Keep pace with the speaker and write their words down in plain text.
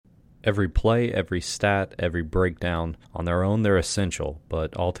Every play, every stat, every breakdown, on their own they're essential,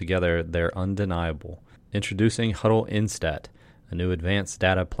 but altogether they're undeniable. Introducing Huddle Instat, a new advanced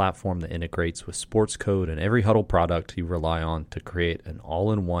data platform that integrates with sports code and every Huddle product you rely on to create an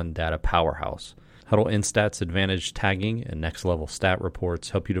all-in-one data powerhouse. Huddle Instat's advantage tagging and next-level stat reports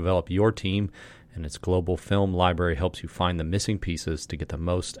help you develop your team, and its global film library helps you find the missing pieces to get the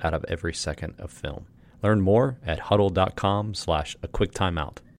most out of every second of film. Learn more at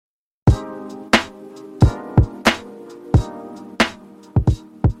huddle.com/a-quick-timeout.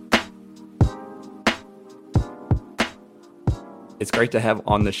 It's great to have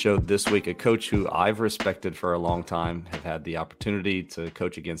on the show this week a coach who I've respected for a long time, have had the opportunity to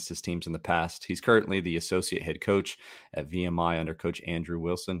coach against his teams in the past. He's currently the associate head coach at VMI under Coach Andrew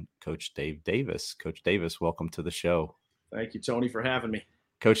Wilson, Coach Dave Davis. Coach Davis, welcome to the show. Thank you, Tony, for having me.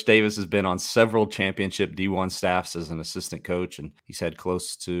 Coach Davis has been on several championship D1 staffs as an assistant coach, and he's had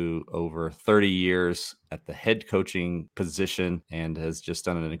close to over 30 years at the head coaching position and has just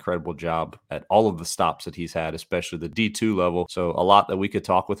done an incredible job at all of the stops that he's had, especially the D2 level. So a lot that we could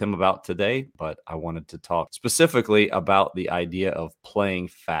talk with him about today, but I wanted to talk specifically about the idea of playing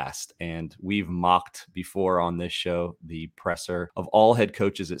fast. And we've mocked before on this show the presser of all head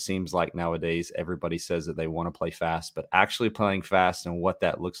coaches. It seems like nowadays everybody says that they want to play fast, but actually playing fast and what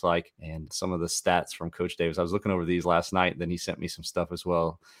that looks like and some of the stats from Coach Davis. I was looking over these last night, then he sent me some stuff as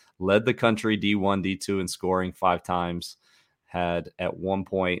well. Led the country D1, D2 in scoring 5 times. Had at one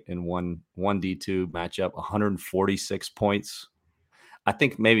point in one D2 matchup 146 points. I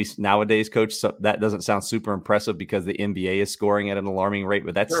think maybe nowadays, Coach, so that doesn't sound super impressive because the NBA is scoring at an alarming rate,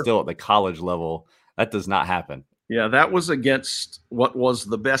 but that's still at the college level. That does not happen. Yeah, that was against what was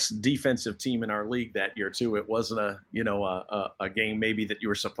the best defensive team in our league that year too. It wasn't a game maybe that you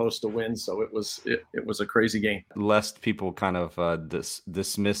were supposed to win, so it was a crazy game. Lest people kind of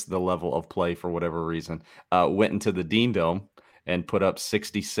dismiss the level of play for whatever reason, went into the Dean Dome and put up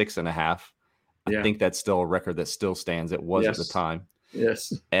 66 and a half. I think that's still a record that still stands. It was at the time.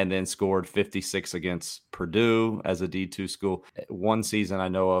 Yes. And then scored 56 against Purdue as a D2 school. One season I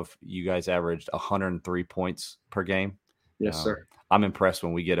know of, you guys averaged 103 points per game. Yes, sir. I'm impressed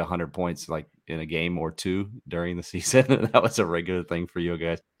when we get 100 points like in a game or two during the season. That was a regular thing for you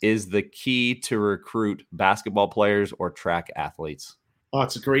guys. Is the key to recruit basketball players or track athletes? Oh,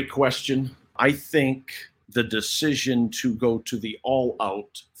 it's a great question. I think the decision to go to the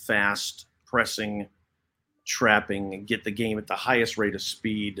all-out, fast, pressing, trapping and get the game at the highest rate of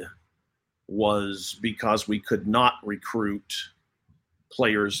speed was because we could not recruit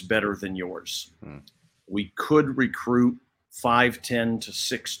players better than yours. We could recruit 5'10" to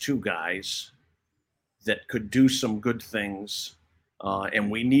 6'2" guys that could do some good things,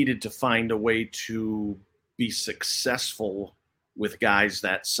 and we needed to find a way to be successful with guys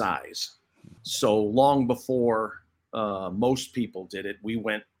that size. So long before most people did it, we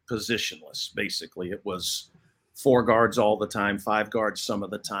went positionless. Basically, it was 4 guards all the time, 5 guards some of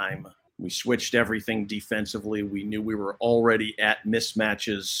the time. We switched everything defensively. We knew we were already at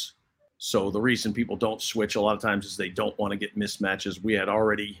mismatches. So the reason people don't switch a lot of times is they don't want to get mismatches. We had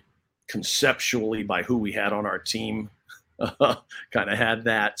already conceptually, by who we had on our team, kind of had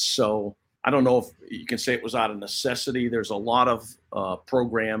that. So I don't know if you can say it was out of necessity. There's a lot of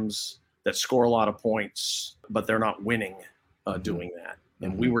programs that score a lot of points, but they're not winning doing that.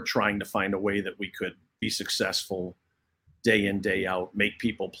 And we were trying to find a way that we could be successful day in, day out, make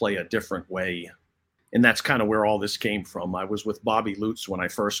people play a different way. And that's kind of where all this came from. I was with Bobby Lutz when I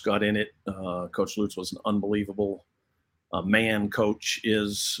first got in it. Coach Lutz was an unbelievable man. Coach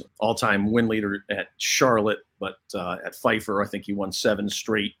is all-time win leader at Charlotte, but at Pfeiffer, I think he won 7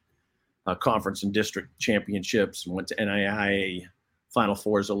 straight conference and district championships and went to NAIA Final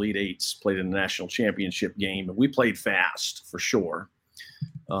Fours, Elite Eights, played in the national championship game. And we played fast for sure.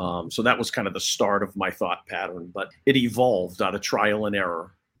 So that was kind of the start of my thought pattern, but it evolved out of trial and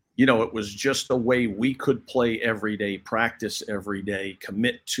error. You know, it was just a way we could play every day, practice every day,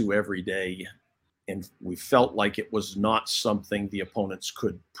 commit to every day. And we felt like it was not something the opponents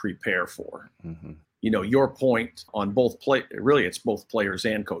could prepare for. You know, your point on really it's both players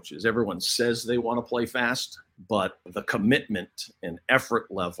and coaches. Everyone says they want to play fast, but the commitment and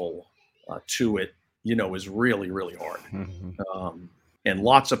effort level to it, you know, is really, really hard. And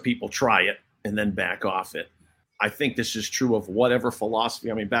lots of people try it and then back off it. I think this is true of whatever philosophy.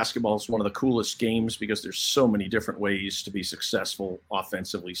 I mean, basketball is one of the coolest games because there's so many different ways to be successful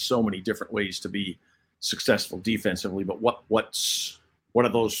offensively, so many different ways to be successful defensively. But what do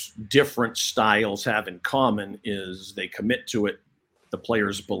those different styles have in common is they commit to it. The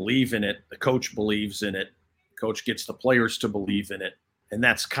players believe in it. The coach believes in it. The coach gets the players to believe in it. And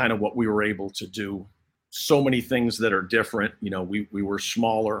that's kind of what we were able to do. So many things that are different. We were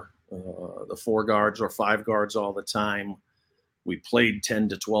smaller, the 4 guards or 5 guards all the time. We played 10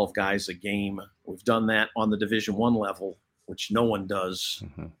 to 12 guys a game. We've done that on the Division I level, which no one does.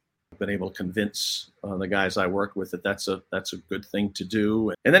 Mm-hmm. I've been able to convince the guys I work with that that's a good thing to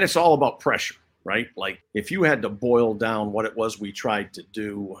do. And then it's all about pressure, right? Like if you had to boil down what it was we tried to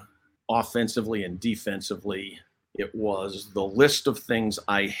do offensively and defensively, it was the list of things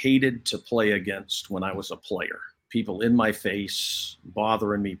I hated to play against when I was a player. People in my face,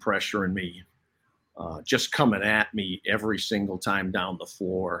 bothering me, pressuring me, just coming at me every single time down the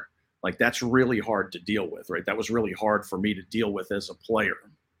floor. Like that's really hard to deal with, right? That was really hard for me to deal with as a player.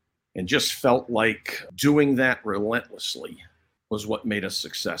 And just felt like doing that relentlessly was what made us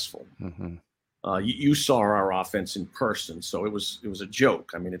successful. Mm-hmm. You saw our offense in person, so it was a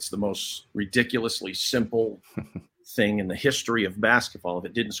joke. I mean, it's the most ridiculously simple thing in the history of basketball. If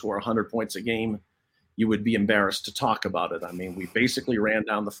it didn't score 100 points a game, you would be embarrassed to talk about it. I mean, we basically ran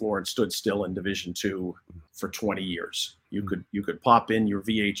down the floor and stood still in Division II for 20 years. You could pop in your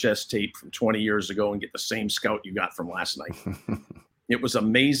VHS tape from 20 years ago and get the same scout you got from last night. It was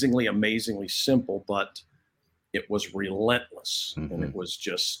amazingly, amazingly simple, but it was relentless. Mm-hmm. And it was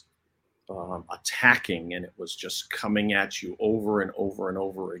just attacking, and it was just coming at you over and over and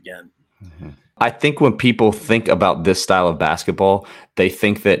over again. Mm-hmm. I think when people think about this style of basketball, they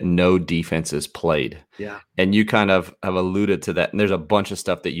think that no defense is played. Yeah. And you kind of have alluded to that. And there's a bunch of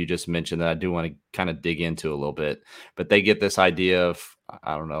stuff that you just mentioned that I do want to kind of dig into a little bit. But they get this idea of,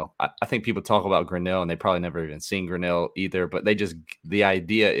 I don't know, I think people talk about Grinnell, and they probably never even seen Grinnell either. But the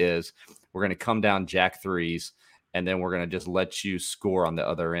idea is we're going to come down jack threes, and then we're going to just let you score on the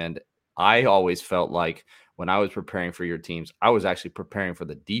other end. I always felt like when I was preparing for your teams, I was actually preparing for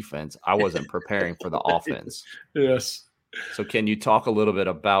the defense. I wasn't preparing for the offense. Yes. So can you talk a little bit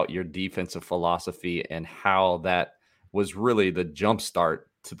about your defensive philosophy and how that was really the jumpstart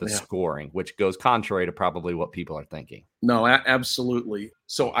to the scoring, which goes contrary to probably what people are thinking? No, absolutely.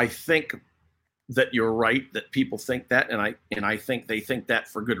 So I think that you're right, that people think that, and I think they think that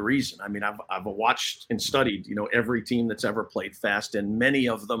for good reason. I mean, I've watched and studied, every team that's ever played fast, and many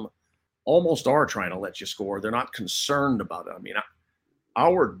of them almost are trying to let you score. They're not concerned about it. I mean,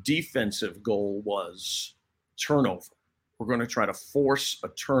 our defensive goal was turnover. We're going to try to force a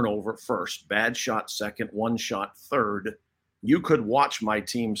turnover first, bad shot second, one shot third. You could watch my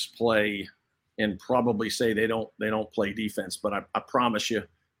teams play and probably say they don't play defense, but I promise you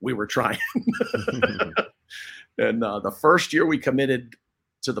we were trying. And the first year we committed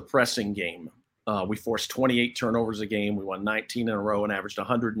to the pressing game, we forced 28 turnovers a game. We won 19 in a row and averaged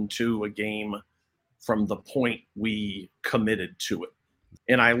 102 a game from the point we committed to it.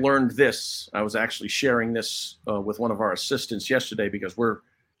 And I learned this. I was actually sharing this with one of our assistants yesterday, because we're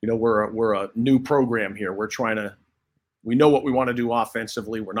a new program here. We know what we want to do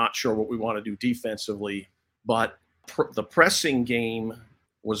offensively. We're not sure what we want to do defensively, but the pressing game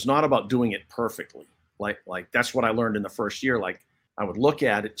was not about doing it perfectly. Like that's what I learned in the first year. Like I would look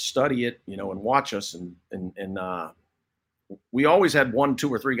at it, study it, and watch us, and we always had 1,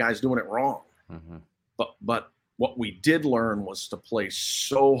 2, or 3 guys doing it wrong. Mm-hmm. But what we did learn was to play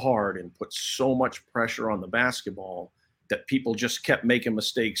so hard and put so much pressure on the basketball that people just kept making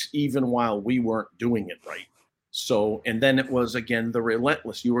mistakes even while we weren't doing it right. So, and then it was, again, the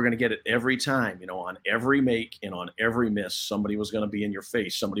relentless. You were going to get it every time, on every make and on every miss. Somebody was going to be in your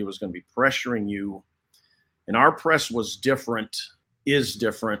face. Somebody was going to be pressuring you. And our press was different, is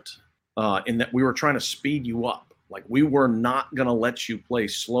different, in that we were trying to speed you up. Like we were not going to let you play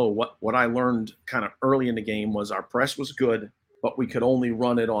slow. What I learned kind of early in the game was our press was good, but we could only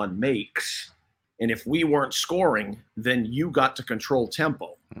run it on makes. And if we weren't scoring, then you got to control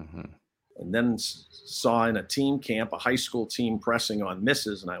tempo. Mm-hmm. And then saw in a team camp, a high school team pressing on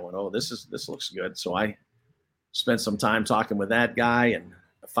misses. And I went, oh, this looks good. So I spent some time talking with that guy and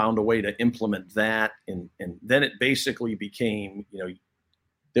found a way to implement that. And then it basically became,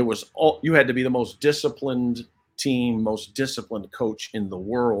 you had to be the most disciplined team, most disciplined coach in the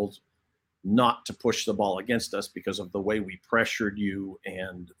world not to push the ball against us because of the way we pressured you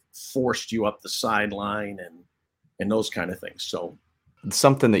and forced you up the sideline and those kind of things. So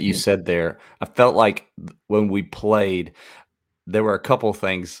something that you said there, I felt like when we played, there were a couple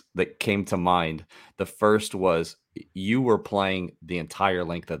things that came to mind. The first was you were playing the entire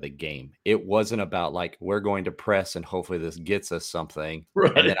length of the game. It wasn't about like, we're going to press and hopefully this gets us something.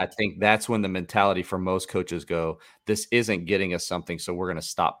 And Right. then I think that's when the mentality for most coaches go, this isn't getting us something, so we're going to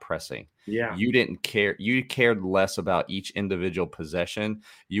stop pressing. Yeah. You didn't care. You cared less about each individual possession.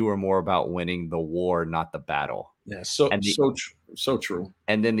 You were more about winning the war, not the battle. Yeah. And the So true.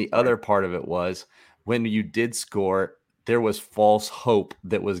 and then the Right. other part of it was when you did score, there was false hope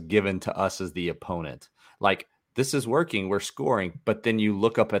that was given to us as the opponent. Like, this is working, we're scoring, but then you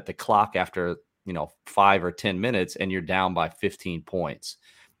look up at the clock after, 5 or 10 minutes and you're down by 15 points.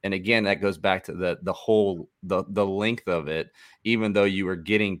 And again, that goes back to the whole the length of it. Even though you were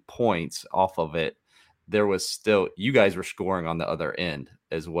getting points off of it, there was still, you guys were scoring on the other end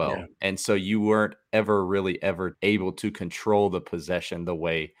as Yeah. well. And so you weren't ever able to control the possession the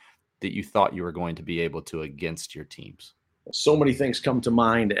way that you thought you were going to be able to against your teams. So many things come to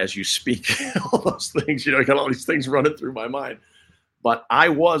mind as you speak. All those things, I got all these things running through my mind. But I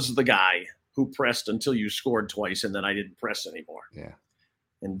was the guy who pressed until you scored twice, and then I didn't press anymore. Yeah.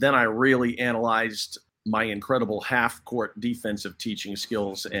 And then I really analyzed my incredible half-court defensive teaching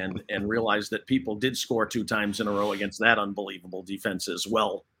skills and realized that people did score 2 times in a row against that unbelievable defense as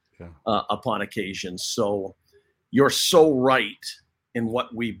well. Yeah. Upon occasion. So you're so right in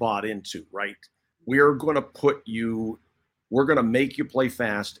what we bought into, right? We're going to make you play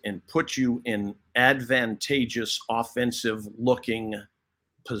fast and put you in advantageous offensive looking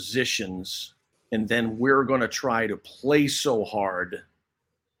positions. And then we're going to try to play so hard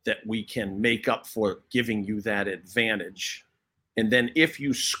that we can make up for giving you that advantage. And then if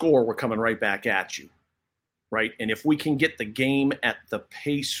you score, we're coming right back at you. Right. And if we can get the game at the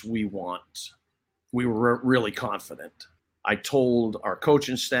pace we want, we were really confident. I told our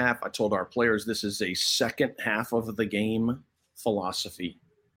coaching staff, I told our players, this is a second half of the game philosophy.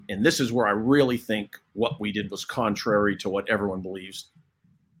 And this is where I really think what we did was contrary to what everyone believes.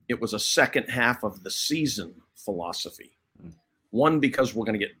 It was a second half of the season philosophy. 1, because we're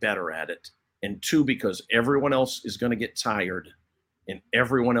going to get better at it. And 2, because everyone else is going to get tired. And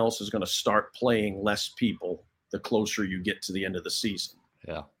everyone else is going to start playing less people the closer you get to the end of the season.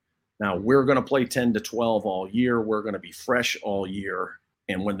 Yeah. Now, we're going to play 10 to 12 all year. We're going to be fresh all year.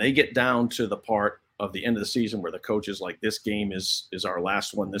 And when they get down to the part of the end of the season where the coach is like, this game is our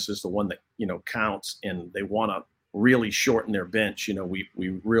last one. This is the one that, counts. And they want to really shorten their bench. We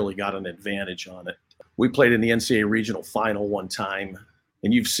really got an advantage on it. We played in the NCAA regional final one time.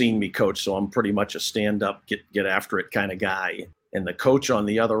 And you've seen me coach, so I'm pretty much a stand-up, get after it kind of guy. And the coach on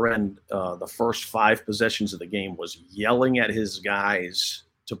the other end, the first 5 possessions of the game was yelling at his guys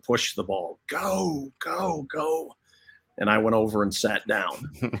to push the ball. Go, go, go. And I went over and sat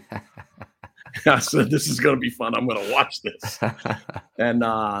down. I said, this is going to be fun. I'm going to watch this. And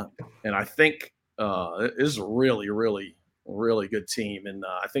I think it is a really, really, really good team. And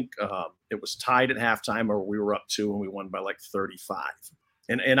I think it was tied at halftime, or we were up 2 and we won by like 35.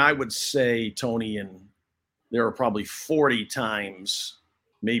 And I would say, Tony, and there are probably 40 times,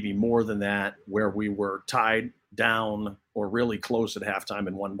 maybe more than that, where we were tied down or really close at halftime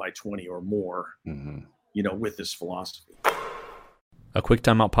and won by 20 or more, with this philosophy. A Quick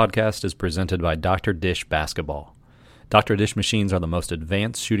Timeout podcast is presented by Dr. Dish Basketball. Dr. Dish machines are the most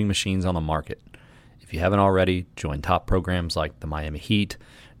advanced shooting machines on the market. If you haven't already, join top programs like the Miami Heat,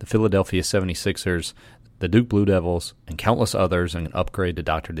 the Philadelphia 76ers, the Duke Blue Devils, and countless others, and upgrade to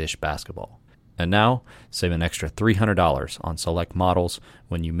Dr. Dish Basketball. And now, save an extra $300 on select models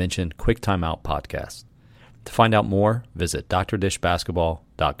when you mention Quick Timeout Podcast. To find out more, visit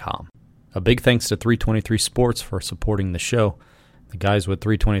drdishbasketball.com. A big thanks to 323 Sports for supporting the show. The guys with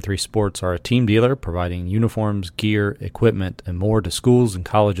 323 Sports are a team dealer providing uniforms, gear, equipment, and more to schools and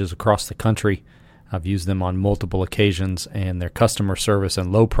colleges across the country. I've used them on multiple occasions, and their customer service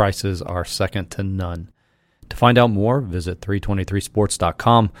and low prices are second to none. To find out more, visit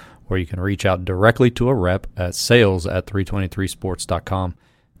 323sports.com, where you can reach out directly to a rep at sales@323sports.com.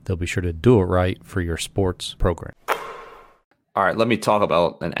 They'll be sure to do it right for your sports program. All right, let me talk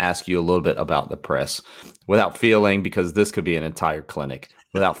about and ask you a little bit about the press without feeling, because this could be an entire clinic,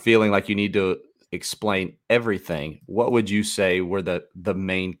 without feeling like you need to explain everything. What would you say were the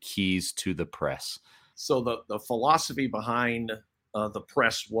main keys to the press? So the philosophy behind the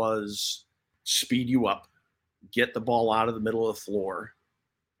press was speed you up, get the ball out of the middle of the floor,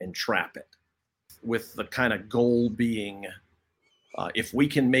 and trap it, with the kind of goal being, if we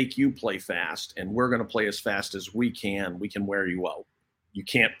can make you play fast and we're going to play as fast as we can wear you out. You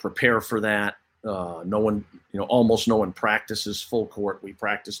can't prepare for that. Almost no one practices full court. We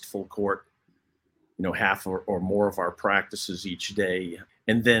practiced full court, half or more of our practices each day.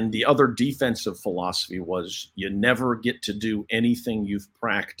 And then the other defensive philosophy was you never get to do anything you've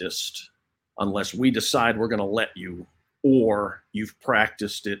practiced unless we decide we're going to let you, or you've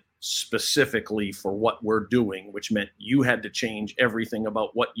practiced it specifically for what we're doing, which meant you had to change everything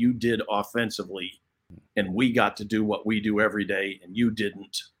about what you did offensively. And we got to do what we do every day and you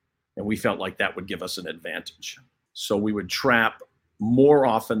didn't. And we felt like that would give us an advantage. So we would trap more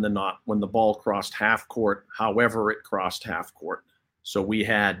often than not when the ball crossed half court, however it crossed half court. So we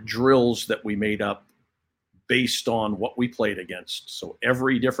had drills that we made up based on what we played against. So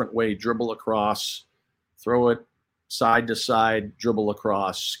every different way, dribble across, throw it side to side, dribble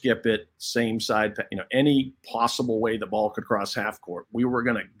across, skip it, same side, any possible way the ball could cross half court. We were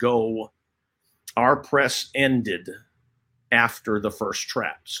going to go, our press ended after the first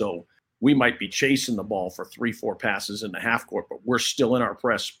trap. So we might be chasing the ball for 3-4 passes in the half court, but we're still in our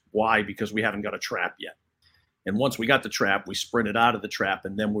press. Why? Because we haven't got a trap yet. And once we got the trap, we sprinted out of the trap,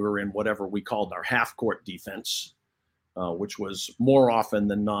 and then we were in whatever we called our half court defense, which was more often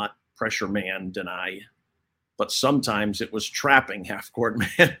than not pressure man, deny. But sometimes it was trapping half court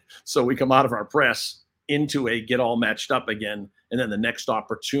man. So we come out of our press into a get all matched up again, and then the next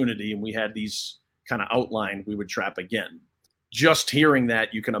opportunity, and we had these kind of outlined, we would trap again. Just hearing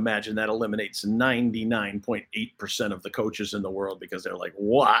that, you can imagine that eliminates 99.8% of the coaches in the world, because they're like,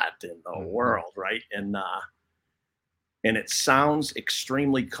 what in the world, right? And it sounds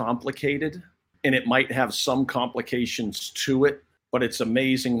extremely complicated, and it might have some complications to it, but it's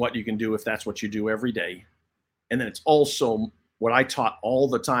amazing what you can do if that's what you do every day. And then it's also what I taught all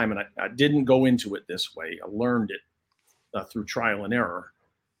the time, and I didn't go into it this way. I learned it through trial and error.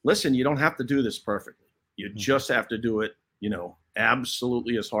 Listen, you don't have to do this perfectly. You just have to do it,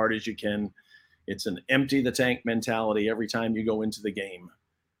 absolutely as hard as you can. It's an empty the tank mentality every time you go into the game.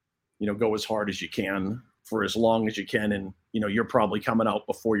 Go as hard as you can for as long as you can. And, you're probably coming out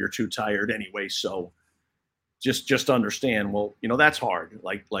before you're too tired anyway. So just understand, well, that's hard.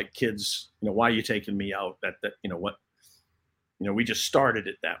 Like kids, why are you taking me out? We just started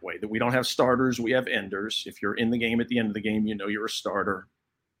it that way, that we don't have starters. We have enders. If you're in the game at the end of the game, you're a starter.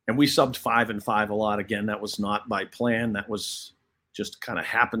 And we subbed 5 and 5 a lot. Again, that was not by plan. That was just kind of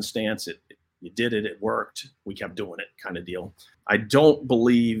happenstance. You did it. It worked. We kept doing it, kind of deal. I don't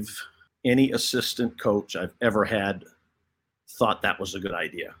believe any assistant coach I've ever had thought that was a good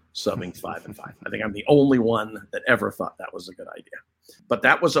idea, subbing 5 and 5. I think I'm the only one that ever thought that was a good idea. But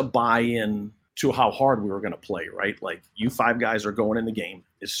that was a buy-in to how hard we were going to play, right? Like, you 5 guys are going in the game.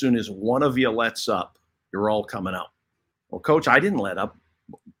 As soon as one of you lets up, you're all coming out. Well, coach, I didn't let up.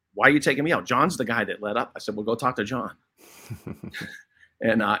 Why are you taking me out? John's the guy that let up. I said, well, go talk to John.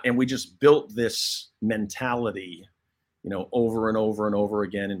 And we just built this mentality, over and over and over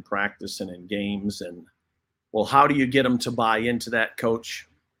again in practice and in games. And, well, how do you get them to buy into that, coach?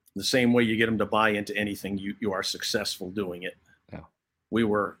 The same way you get them to buy into anything, you are successful doing it. Yeah. We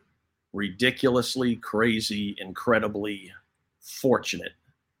were ridiculously, crazy, incredibly fortunate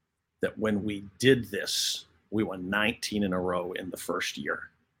that when we did this, we won 19 in a row in the first year.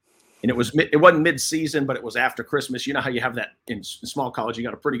 And it wasn't mid-season, but it was after Christmas. You know how you have that in small college, you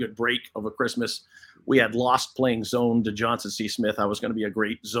got a pretty good break over Christmas. We had lost playing zone to Johnson C. Smith. I was going to be a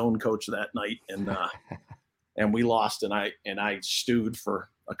great zone coach that night. And we lost, and I stewed for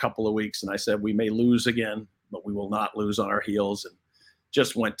a couple of weeks, and I said, we may lose again, but we will not lose on our heels. And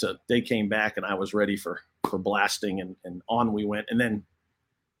just they came back, and I was ready for blasting, and on we went. And then,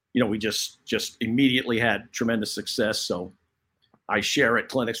 we just immediately had tremendous success. So I share at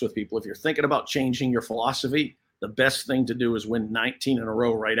clinics with people, if you're thinking about changing your philosophy, the best thing to do is win 19 in a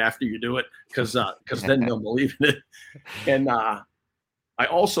row right after you do it, because then they'll believe in it. And I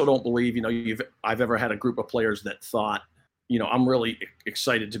also don't believe, I've ever had a group of players that thought, I'm really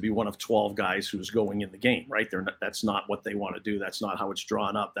excited to be one of 12 guys who's going in the game, right? That's not what they want to do. That's not how it's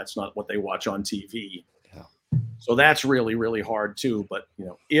drawn up. That's not what they watch on TV. Yeah. So that's really, really hard too. But,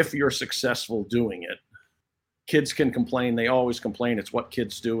 if you're successful doing it, kids can complain. They always complain. It's what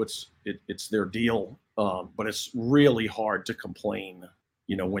kids do. It's their deal. But it's really hard to complain,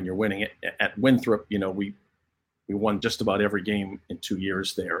 when you're winning it. At Winthrop, we won just about every game in 2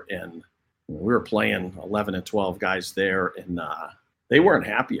 years there. And we were playing 11 and 12 guys there, and they weren't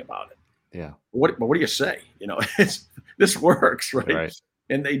happy about it. Yeah. What do you say? This works, right?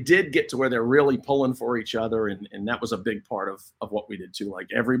 And they did get to where they're really pulling for each other. And that was a big part of what we did too. Like,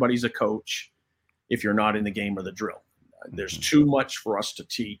 everybody's a coach if you're not in the game or the drill. There's too much for us to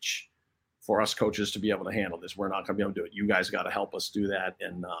teach for us coaches to be able to handle this. We're not going to be able to do it. You guys got to help us do that.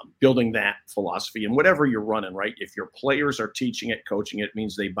 And building that philosophy and whatever you're running, right? If your players are teaching it, coaching it,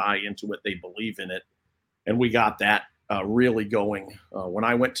 means they buy into it, they believe in it. And we got that really going. When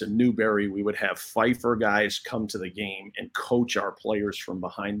I went to Newberry, we would have Pfeiffer guys come to the game and coach our players from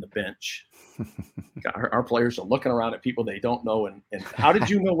behind the bench. Our players are looking around at people they don't know, and how did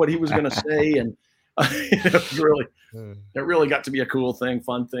you know what he was going to say? And it really got to be a cool thing,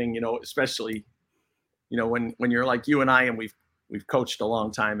 fun thing, especially, when you're like you and I, and we've coached a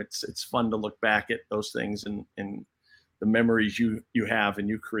long time. It's fun to look back at those things, and the memories you have and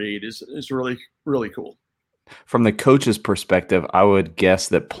you create is really, really cool. From the coach's perspective, I would guess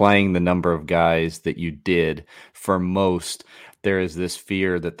that playing the number of guys that you did, for most, there is this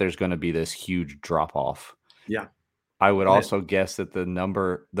fear that there's going to be this huge drop off. Yeah. I would also guess that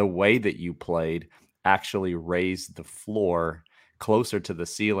the way that you played actually raised the floor closer to the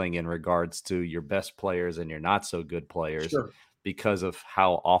ceiling in regards to your best players and your not so good players. Sure. Because of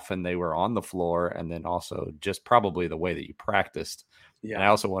how often they were on the floor, and then also just probably the way that you practiced. Yeah. And I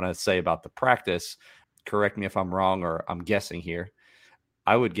also want to say about the practice, correct me if I'm wrong or I'm guessing here,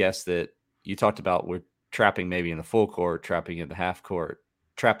 I would guess that you talked about we're trapping maybe in the full court, trapping in the half court,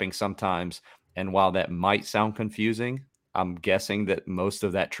 trapping sometimes. And while that might sound confusing, I'm guessing that most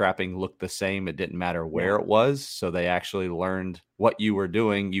of that trapping looked the same. It didn't matter where it was. So they actually learned what you were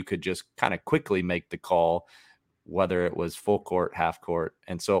doing. You could just kind of quickly make the call, whether it was full court, half court.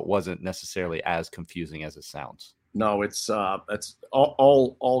 And so it wasn't necessarily as confusing as it sounds. No, it's that's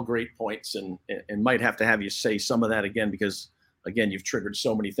all great points, and might have to have you say some of that again, because again, you've triggered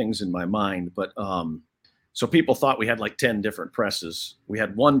so many things in my mind. But so people thought we had like 10 different presses. We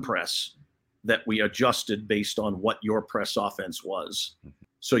had one press that we adjusted based on what your press offense was.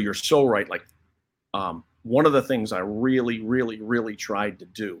 So you're so right. Like one of the things I really, really, really tried to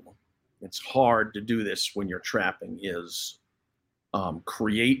do, it's hard to do this when you're trapping, is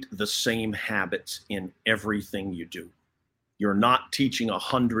create the same habits in everything you do. You're not teaching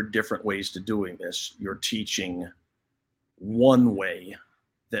 100 different ways to doing this. You're teaching one way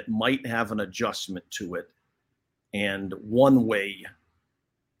that might have an adjustment to it, and one way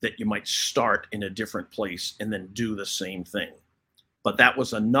that you might start in a different place and then do the same thing. But that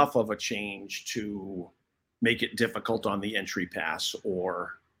was enough of a change to make it difficult on the entry pass.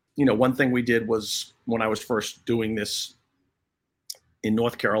 Or, one thing we did was, when I was first doing this in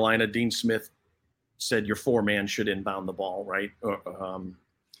North Carolina, Dean Smith said your 4-man should inbound the ball, right?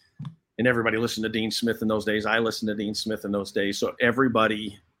 And everybody listened to Dean Smith in those days. I listened to Dean Smith in those days. So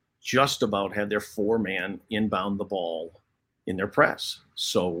everybody just about had their 4-man inbound the ball in their press.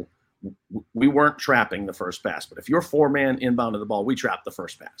 So we weren't trapping the first pass. But if your 4-man inbounded the ball, we trapped the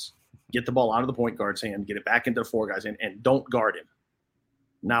first pass. Get the ball out of the point guard's hand, get it back into the 4 guys' hand, and don't guard him.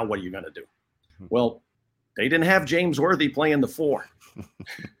 Now what are you going to do? Well, they didn't have James Worthy playing the 4.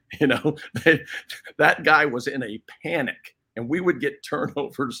 That guy was in a panic, and we would get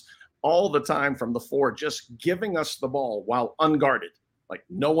turnovers all the time from the 4, just giving us the ball while unguarded. Like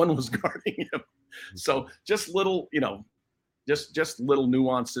no one was guarding him. So just little, just little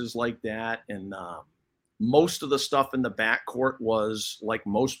nuances like that. And most of the stuff in the backcourt was like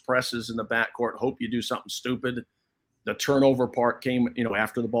most presses in the backcourt. Hope you do something stupid. The turnover part came,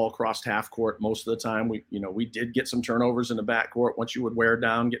 after the ball crossed half court. Most of the time, we did get some turnovers in the backcourt. Once you would wear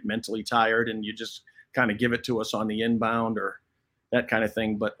down, get mentally tired, and you just kind of give it to us on the inbound or that kind of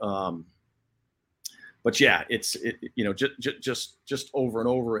thing. But yeah, it's just over and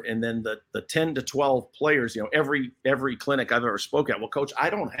over. And then the 10 to 12 players, every clinic I've ever spoke at. Well, coach, I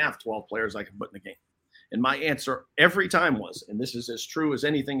don't have 12 players I can put in the game. And my answer every time was, and this is as true as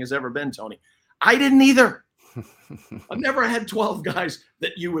anything has ever been, Tony, I didn't either. I've never had 12 guys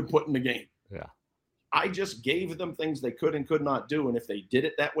that you would put in the game. Yeah. I just gave them things they could and could not do. And if they did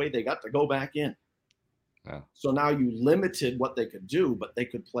it that way, they got to go back in. Yeah. So now you limited what they could do, but they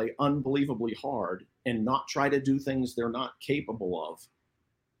could play unbelievably hard and not try to do things they're not capable of.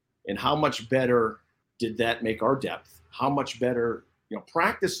 And how much better did that make our depth? How much better,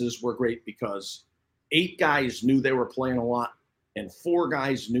 practices were great because 8 guys knew they were playing a lot and 4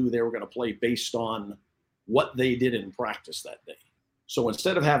 guys knew they were going to play based on what they did in practice that day. So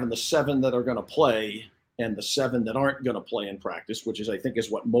instead of having the 7 that are going to play and the 7 that aren't going to play in practice, which is, I think, is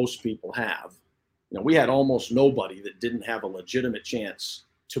what most people have, we had almost nobody that didn't have a legitimate chance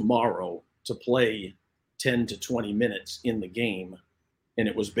tomorrow to play 10 to 20 minutes in the game. And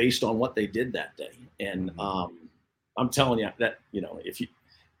it was based on what they did that day. And I'm telling you that, if you,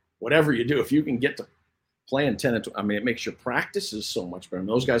 whatever you do, if you can get to playing 10 and 20, it makes your practices so much better. And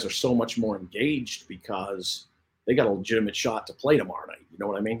those guys are so much more engaged because they got a legitimate shot to play tomorrow night. You know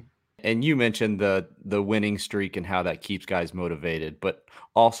what I mean? And you mentioned the winning streak and how that keeps guys motivated, but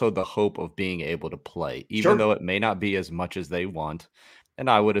also the hope of being able to play, even though it may not be as much as they want. And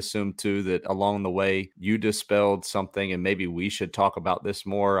I would assume too that along the way you dispelled something, and maybe we should talk about this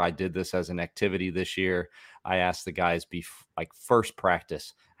more. I did this as an activity this year. I asked the guys like first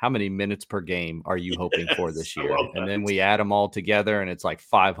practice, how many minutes per game are you hoping for this year? And then we add them all together and it's like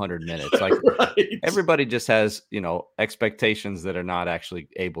 500 minutes. Like right. Everybody just has, expectations that are not actually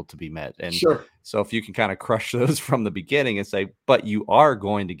able to be met. And Sure. so if you can kind of crush those from the beginning and say, but you are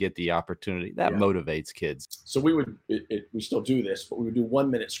going to get the opportunity, that motivates kids. So we still do this, but we would do 1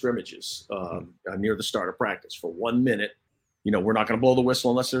 minute scrimmages near the start of practice for 1 minute. We're not going to blow the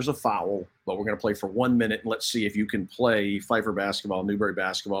whistle unless there's a foul, but we're going to play for 1 minute. And let's see if you can play Pfeiffer basketball, Newberry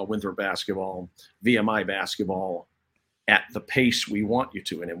basketball, Winthrop basketball, VMI basketball at the pace we want you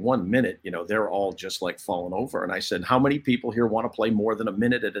to. And in 1 minute, they're all just like falling over. And I said, how many people here want to play more than a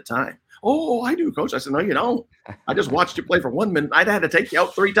minute at a time? Oh, I do, Coach. I said, no, you don't. I just watched you play for 1 minute. I'd had to take you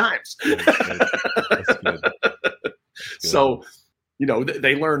out 3 times. That's good. So,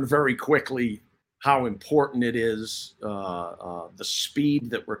 they learn very quickly how important it is, the speed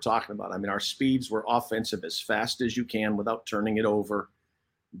that we're talking about. I mean, our speeds were offensive as fast as you can without turning it over.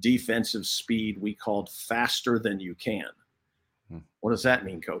 Defensive speed we called faster than you can. What does that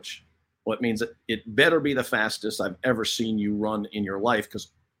mean, Coach? Well, it means that it better be the fastest I've ever seen you run in your life,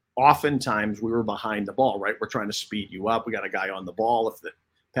 because oftentimes we were behind the ball, right? We're trying to speed you up. We got a guy on the ball. If the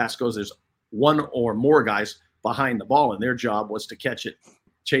pass goes, there's one or more guys behind the ball, and their job was to catch it,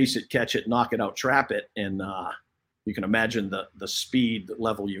 chase it, catch it, knock it out, trap it. And you can imagine the speed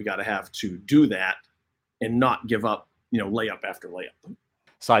level you got to have to do that and not give up, layup after layup.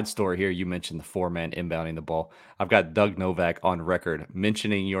 Side story here, you mentioned the 4-man inbounding the ball. I've got Doug Novak on record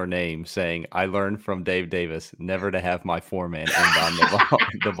mentioning your name, saying, I learned from Dave Davis never to have my 4-man inbound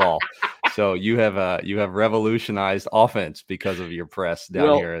the ball. So you have revolutionized offense because of your press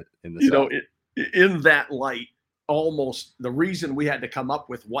down here in the South. In that light, almost the reason we had to come up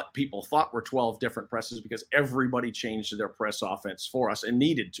with what people thought were 12 different presses, because everybody changed their press offense for us and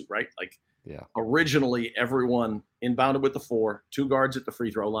needed to, right? Originally, everyone inbounded with the 4, 2 guards at the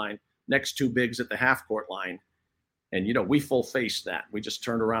free throw line, next 2 bigs at the half court line. And, we full faced that. We just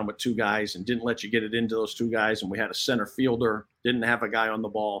turned around with 2 guys and didn't let you get it into those 2 guys. And we had a center fielder, didn't have a guy on the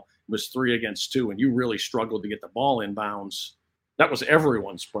ball. It was 3 against 2. And you really struggled to get the ball inbounds. That was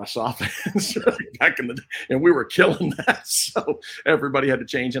everyone's press offense back in the day. And we were killing that. So everybody had to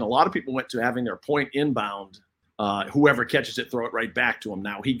change. And a lot of people went to having their point inbound. Whoever catches it, throw it right back to him.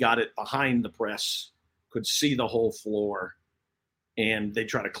 Now he got it behind the press, could see the whole floor, and they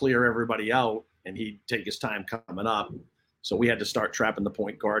try to clear everybody out, and he'd take his time coming up. So we had to start trapping the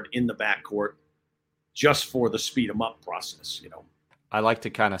point guard in the backcourt just for the speed 'em up process, I like to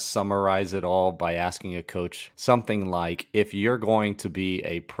kind of summarize it all by asking a coach something like, if you're going to be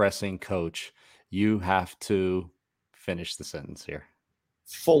a pressing coach, you have to finish the sentence here.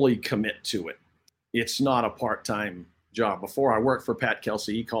 Fully commit to it. It's not a part-time job. Before I worked for Pat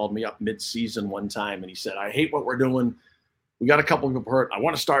Kelsey, he called me up mid-season one time and he said, I hate what we're doing. We got a couple of people hurt. I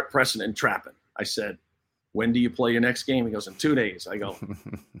want to start pressing and trapping. I said, when do you play your next game? He goes, in 2 days. I go,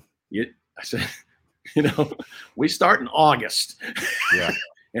 I said, we start in August. Yeah.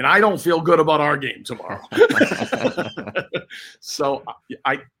 And I don't feel good about our game tomorrow. So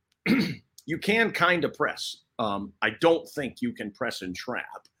you can kind of press. I don't think you can press and trap.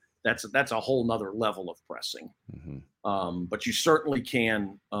 That's a whole nother level of pressing. Mm-hmm. But you certainly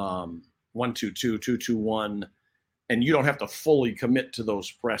can 1-2-2, 2-2-1, and you don't have to fully commit to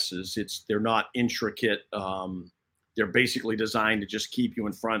those presses. They're not intricate. They're basically designed to just keep you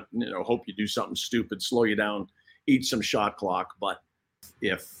in front, hope you do something stupid, slow you down, eat some shot clock. But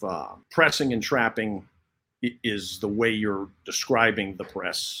if pressing and trapping is the way you're describing the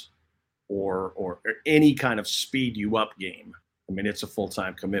press or any kind of speed you up game, I mean, it's a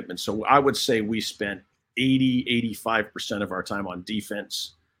full-time commitment. So I would say we spent 85% of our time on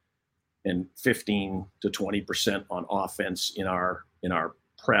defense and 15 to 20% on offense in our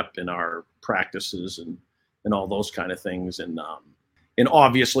prep, in our practices and all those kind of things. And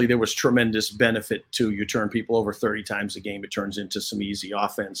obviously there was tremendous benefit to, you turn people over 30 times a game, it turns into some easy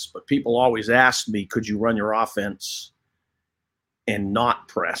offense. But people always asked me, could you run your offense and not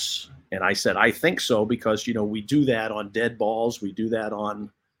press? And I said, I think so, because, we do that on dead balls. We do that on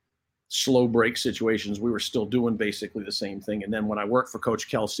slow break situations. We were still doing basically the same thing. And then when I worked for Coach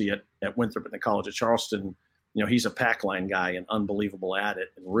Kelsey at Winthrop at the College of Charleston, he's a pack line guy and unbelievable at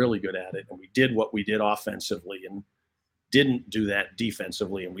it and really good at it. And we did what we did offensively and didn't do that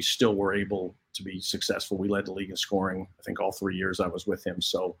defensively. And we still were able to be successful. We led the league in scoring, I think, all 3 years I was with him.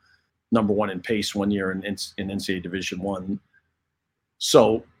 So #1 in pace 1 year in NCAA Division I.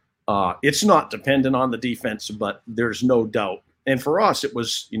 So it's not dependent on the defense, but there's no doubt And for us, it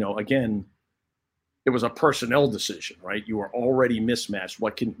was, again, it was a personnel decision, right? You are already mismatched.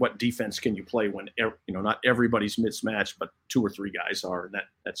 What defense can you play when, not everybody's mismatched, but 2 or 3 guys are. And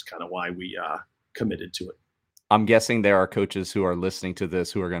that's kind of why we committed to it. I'm guessing there are coaches who are listening to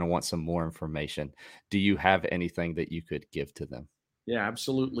this who are going to want some more information. Do you have anything that you could give to them? Yeah,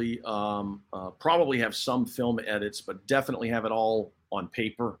 absolutely. Probably have some film edits, but definitely have it all on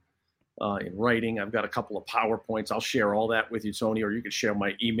paper, in writing. I've got a couple of PowerPoints. I'll share all that with you, Tony, or you can share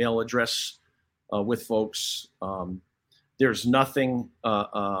my email address with folks. There's nothing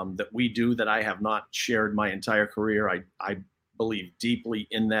that we do that I have not shared my entire career. I believe deeply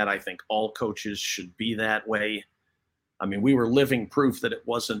in that. I think all coaches should be that way. I mean, we were living proof that it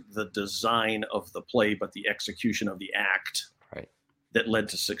wasn't the design of the play, but the execution of the act that led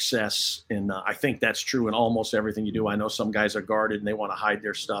to success. And I think that's true in almost everything you do. I know some guys are guarded and they want to hide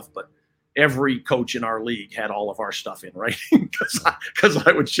their stuff, but every coach in our league had all of our stuff in writing because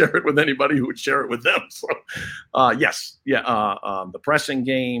I would share it with anybody who would share it with them. So, the pressing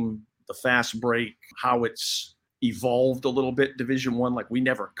game, the fast break, how it's evolved a little bit. Division I, like we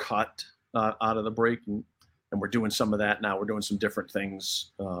never cut out of the break, and we're doing some of that now. We're doing some different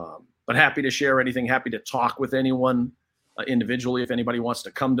things, but happy to share anything. Happy to talk with anyone individually. If anybody wants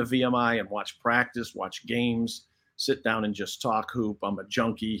to come to VMI and watch practice, watch games, sit down and just talk hoop. I'm a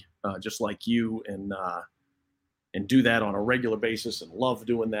junkie, just like you, and do that on a regular basis and love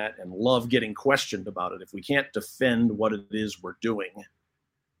doing that and love getting questioned about it. If we can't defend what it is we're doing,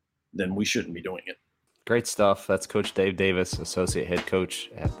 then we shouldn't be doing it. Great stuff. That's Coach Dave Davis, Associate Head Coach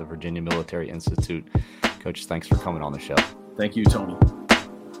at the Virginia Military Institute. Coach, thanks for coming on the show. Thank you, Tony.